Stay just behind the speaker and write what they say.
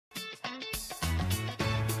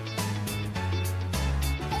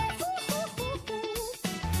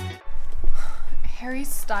Harry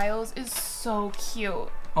Styles is so cute.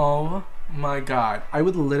 Oh my god. I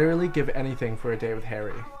would literally give anything for a day with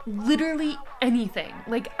Harry. Literally anything.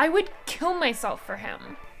 Like, I would kill myself for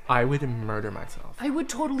him. I would murder myself. I would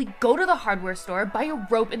totally go to the hardware store, buy a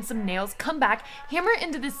rope and some nails, come back, hammer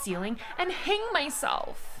into the ceiling, and hang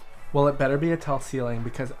myself. Well, it better be a tall ceiling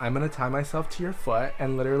because I'm gonna tie myself to your foot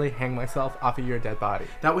and literally hang myself off of your dead body.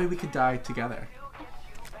 That way we could die together.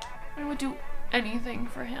 I would do anything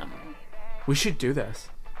for him. We should do this.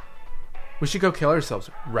 We should go kill ourselves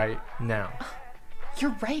right now.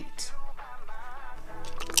 You're right.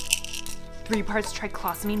 3 parts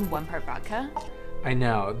triclosamine, 1 part vodka. I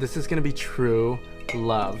know, this is gonna be true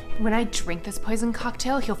love. When I drink this poison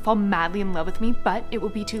cocktail, he'll fall madly in love with me, but it will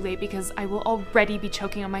be too late because I will already be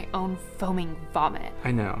choking on my own foaming vomit. I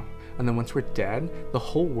know. And then once we're dead, the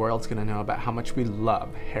whole world's gonna know about how much we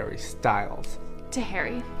love Harry Styles. To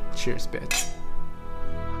Harry. Cheers, bitch.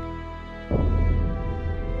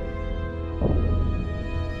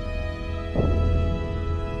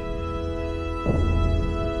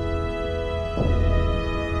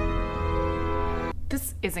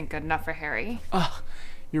 This isn't good enough for Harry. Ugh,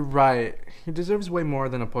 you're right. He deserves way more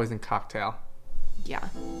than a poison cocktail. Yeah.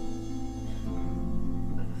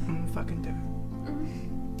 Fucking do it.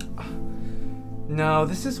 No,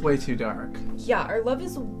 this is way too dark. Yeah, our love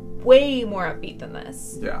is way more upbeat than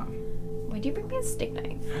this. Yeah. Why'd you bring me a steak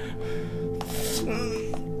knife?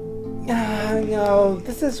 No,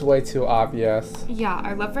 this is way too obvious. Yeah,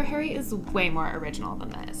 our love for Harry is way more original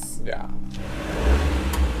than this. Yeah.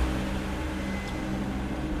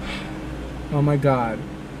 Oh my god.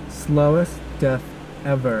 Slowest death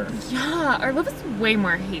ever. Yeah, our love is way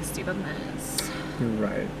more hasty than this. You're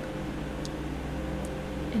right.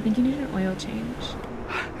 I think you need an oil change.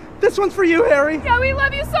 This one's for you, Harry! Yeah, we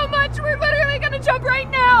love you so much! We're literally gonna jump right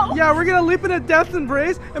now! Yeah, we're gonna leap in a death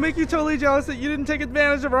embrace and make you totally jealous that you didn't take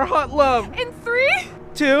advantage of our hot love. In 3,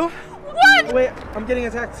 2, 1! Wait, I'm getting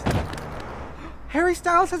a text. Harry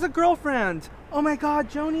Styles has a girlfriend! Oh my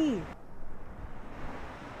god, Joni!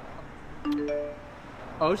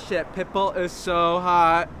 Oh shit, Pitbull is so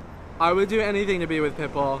hot. I would do anything to be with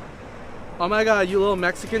Pitbull. Oh my god, you little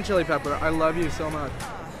Mexican chili pepper. I love you so much.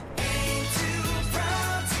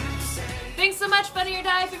 Thanks so much, Funny or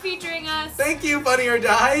Die, for featuring us. Thank you, Funny or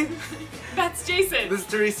Die. That's Jason. This is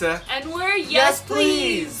Teresa. And we're Yes,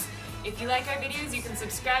 Please. If you like our videos, you can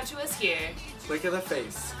subscribe to us here. Click at the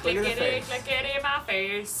face. Click it in my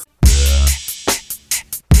face.